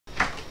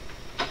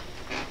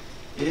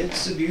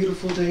It's a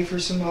beautiful day for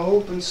some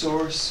open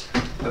source,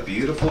 a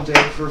beautiful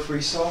day for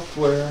free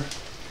software.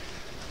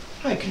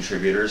 Hi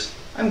contributors,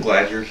 I'm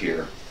glad you're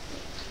here.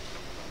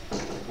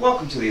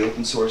 Welcome to the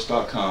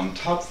Opensource.com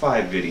Top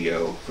 5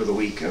 video for the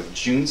week of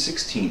June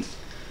 16th,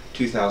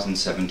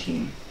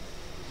 2017.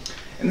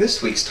 In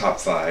this week's Top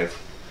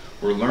 5,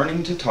 we're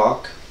learning to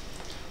talk,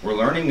 we're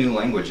learning new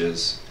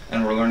languages,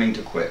 and we're learning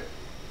to quit.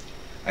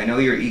 I know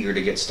you're eager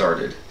to get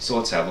started, so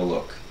let's have a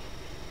look.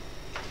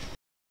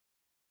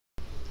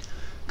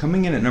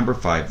 Coming in at number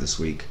 5 this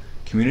week,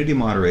 community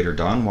moderator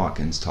Don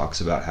Watkins talks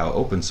about how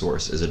open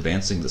source is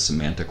advancing the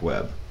semantic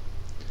web.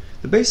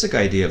 The basic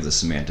idea of the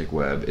semantic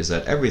web is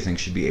that everything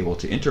should be able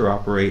to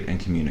interoperate and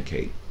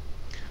communicate.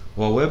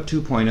 While Web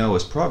 2.0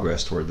 is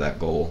progress toward that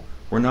goal,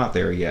 we're not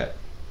there yet.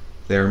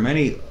 There are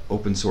many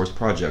open source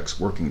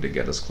projects working to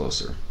get us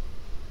closer.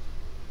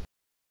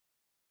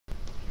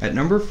 At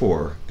number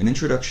 4, an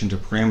introduction to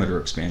parameter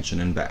expansion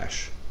in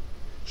Bash.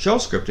 Shell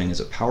scripting is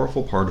a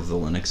powerful part of the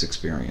Linux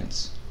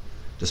experience.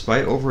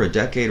 Despite over a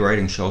decade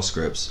writing shell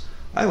scripts,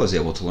 I was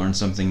able to learn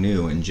something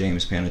new in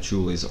James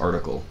Panicciuli's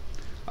article.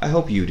 I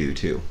hope you do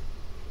too.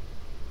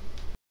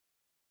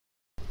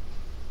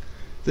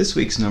 This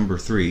week's number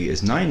 3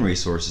 is 9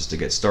 resources to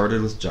get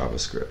started with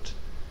JavaScript.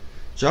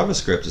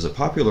 JavaScript is a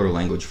popular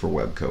language for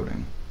web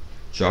coding.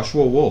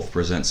 Joshua Wolf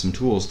presents some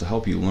tools to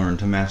help you learn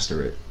to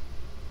master it.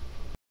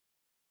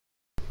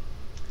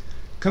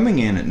 Coming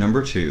in at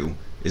number 2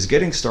 is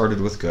Getting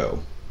Started with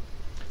Go.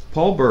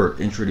 Paul Burt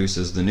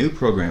introduces the new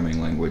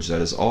programming language that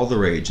is all the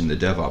rage in the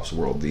DevOps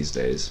world these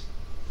days.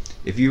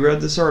 If you read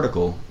this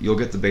article, you'll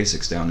get the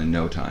basics down in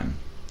no time.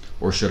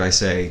 Or should I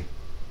say,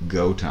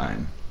 go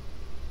time.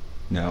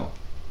 No,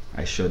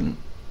 I shouldn't.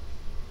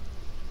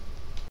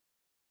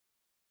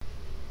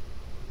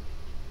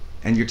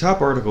 And your top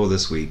article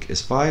this week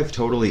is 5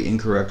 totally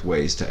incorrect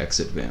ways to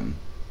exit Vim.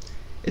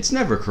 It's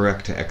never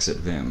correct to exit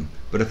Vim,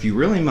 but if you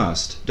really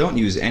must, don't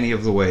use any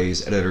of the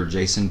ways editor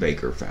Jason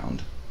Baker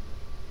found.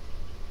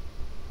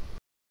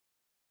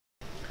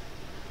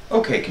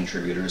 Okay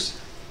contributors,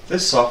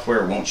 this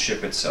software won't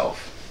ship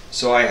itself,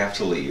 so I have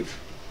to leave.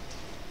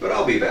 But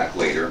I'll be back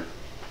later.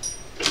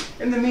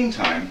 In the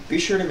meantime, be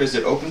sure to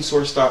visit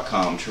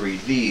Opensource.com to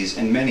read these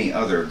and many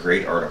other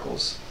great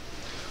articles.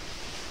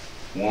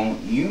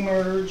 Won't you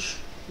merge?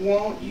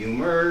 Won't you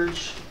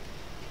merge?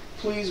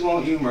 Please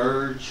won't you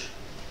merge?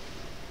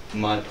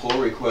 My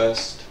pull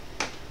request